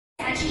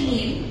catchy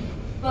name,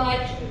 but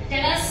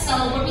tell us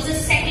what was the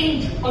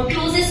second or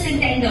closest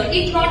contender?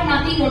 If not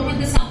nothing, what would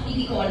this company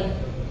be called?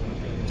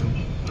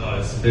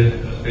 It's a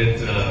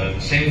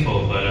bit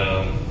shameful,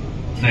 but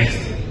next.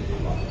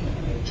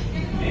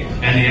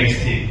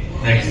 NEXT.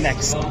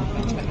 Next.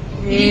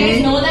 Did you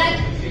guys know that?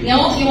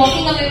 No? You're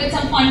walking away with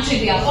some fun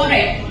trivia.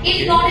 Alright.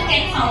 If not a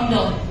tech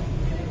founder,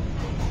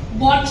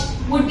 what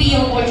would be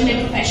your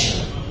alternate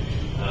profession?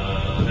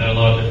 There are a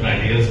lot of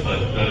different ideas, but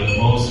the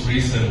most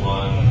recent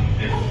one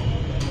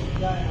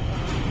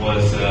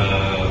was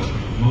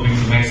moving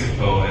to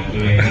Mexico and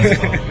doing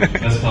mezcal.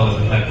 Mezcal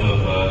is a type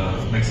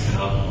of Mexican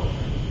alcohol.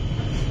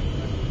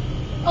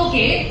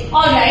 Okay,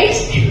 alright.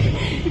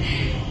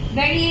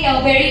 Very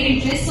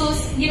interesting. So,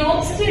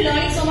 since we're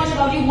learning so much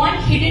about you, one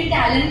hidden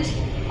talent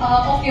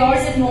of yours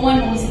that no one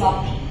knows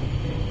about.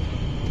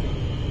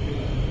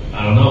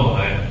 I don't know.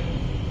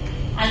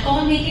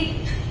 Alcohol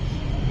making?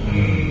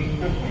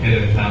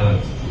 Hidden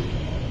talent.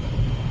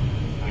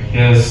 I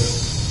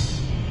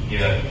guess,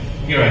 yeah.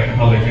 Here I can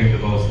probably drink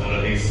the most out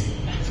of these.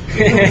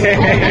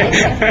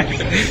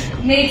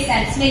 Makes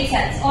sense.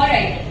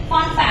 Alright,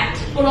 fun fact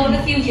for all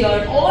of you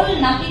here, all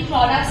Nutty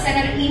products that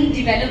are in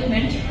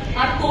development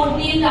are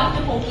codenamed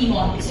after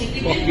Pokemon. So if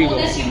you didn't know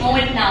this, you know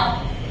it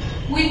now.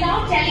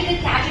 Without telling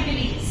the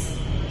categories,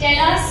 tell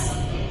us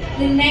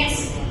the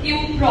next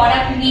few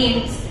product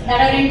names that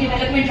are in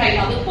development right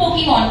now, the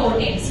Pokemon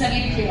codenames. Let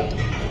me be clear.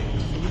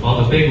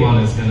 Well, the big one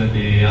is going to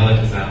be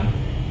Alakazam.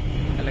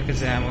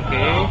 Alakazam,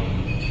 okay.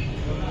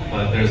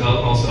 But there's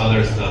also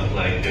other stuff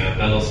like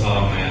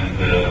Bellossom and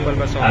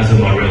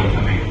Azumarill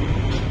coming.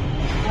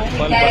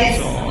 Guys,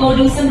 go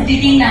do some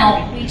digging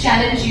now. We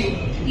challenge you.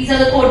 These are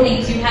the code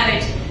names. You have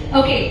it.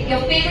 Okay, your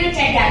favorite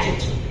tech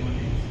gadget?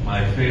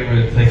 My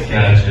favorite tech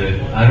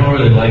gadget? I don't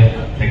really like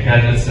tech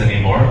gadgets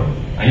anymore.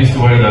 I used to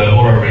wear the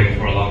Oura Ring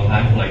for a long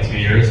time, for like 2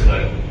 years,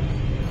 but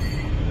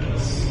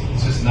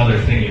it's just another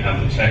thing you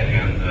have to check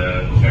and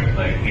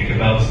think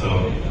about.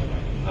 So,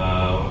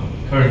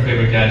 current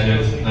favorite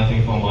gadget,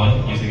 Nothing Phone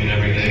 1, using it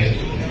every day.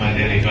 It's my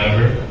daily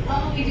driver.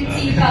 Oh, we didn't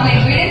see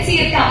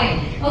it coming.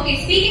 Okay,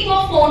 speaking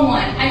of Phone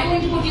 1, I don't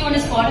want to put you on a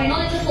spot. I know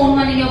there's a Phone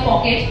 1 in your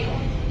pocket.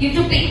 You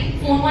have to pick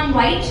Phone 1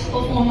 white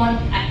or Phone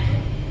 1 black.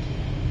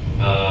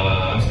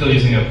 I'm still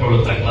using a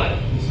prototype black,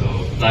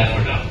 so black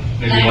for now.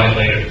 Maybe white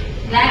later.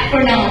 Black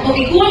for now.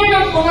 Okay, who are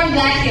not Phone 1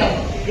 black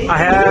here? I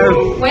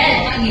have.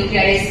 Well, on you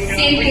guys.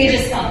 Same page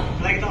as come.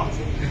 Like dogs.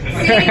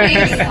 Same page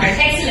as come.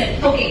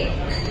 Excellent. Okay.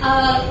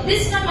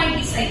 This one might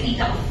be slightly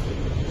tough.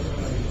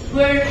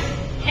 We're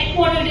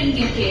headquartered in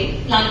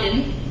UK,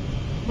 London,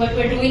 but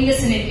we're doing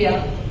this in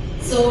India.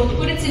 So to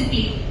put it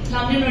simply,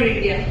 London or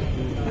India?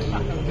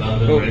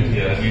 London or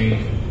India. I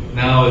mean,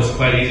 now it's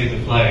quite easy to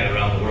fly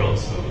around the world,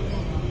 so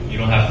you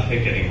don't have to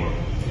pick anymore.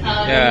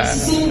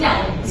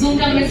 Zoomtown.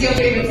 Zoomtown is your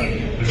favorite city.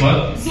 Which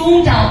one?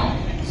 Zoomtown.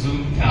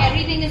 Zoomtown.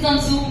 Everything is on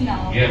Zoom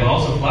now. Yeah, but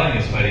also flying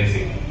is quite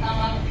easy.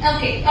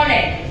 Okay,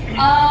 alright.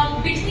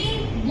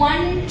 Between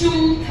 1 to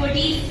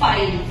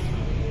 35.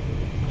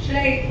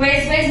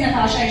 Where's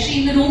Natasha? Is she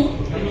in the room?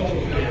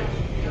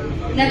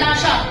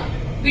 Natasha,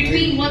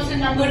 between what's the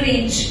number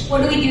range?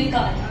 What do we give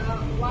card?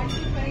 1 to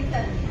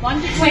 27.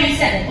 1 to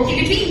 27.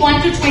 Okay, between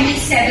 1 to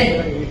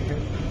 27.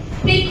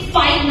 Pick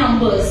 5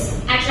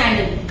 numbers at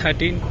random.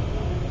 13.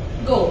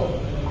 Go.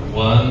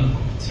 1,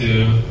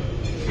 2,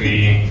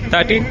 3,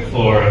 13.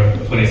 4,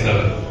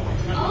 27.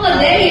 Oh,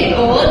 there you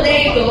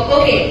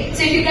go. Okay,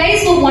 so if you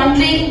guys were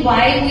wondering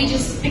why we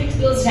just picked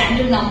those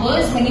random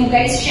numbers, when you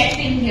guys checked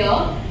in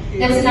here,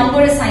 there was a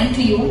number assigned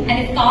to you,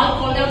 and if Carl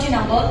called out your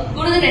number,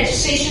 go to the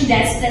registration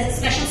desk. There's a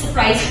special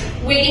surprise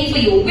waiting for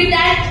you. With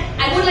that,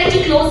 I would like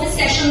to close this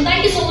session.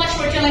 Thank you so much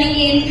for tuning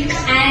in,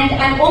 and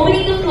I'm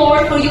opening the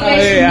floor for you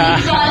guys to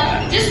meet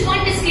Carl. Just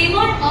one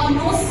disclaimer,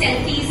 no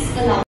selfies allowed.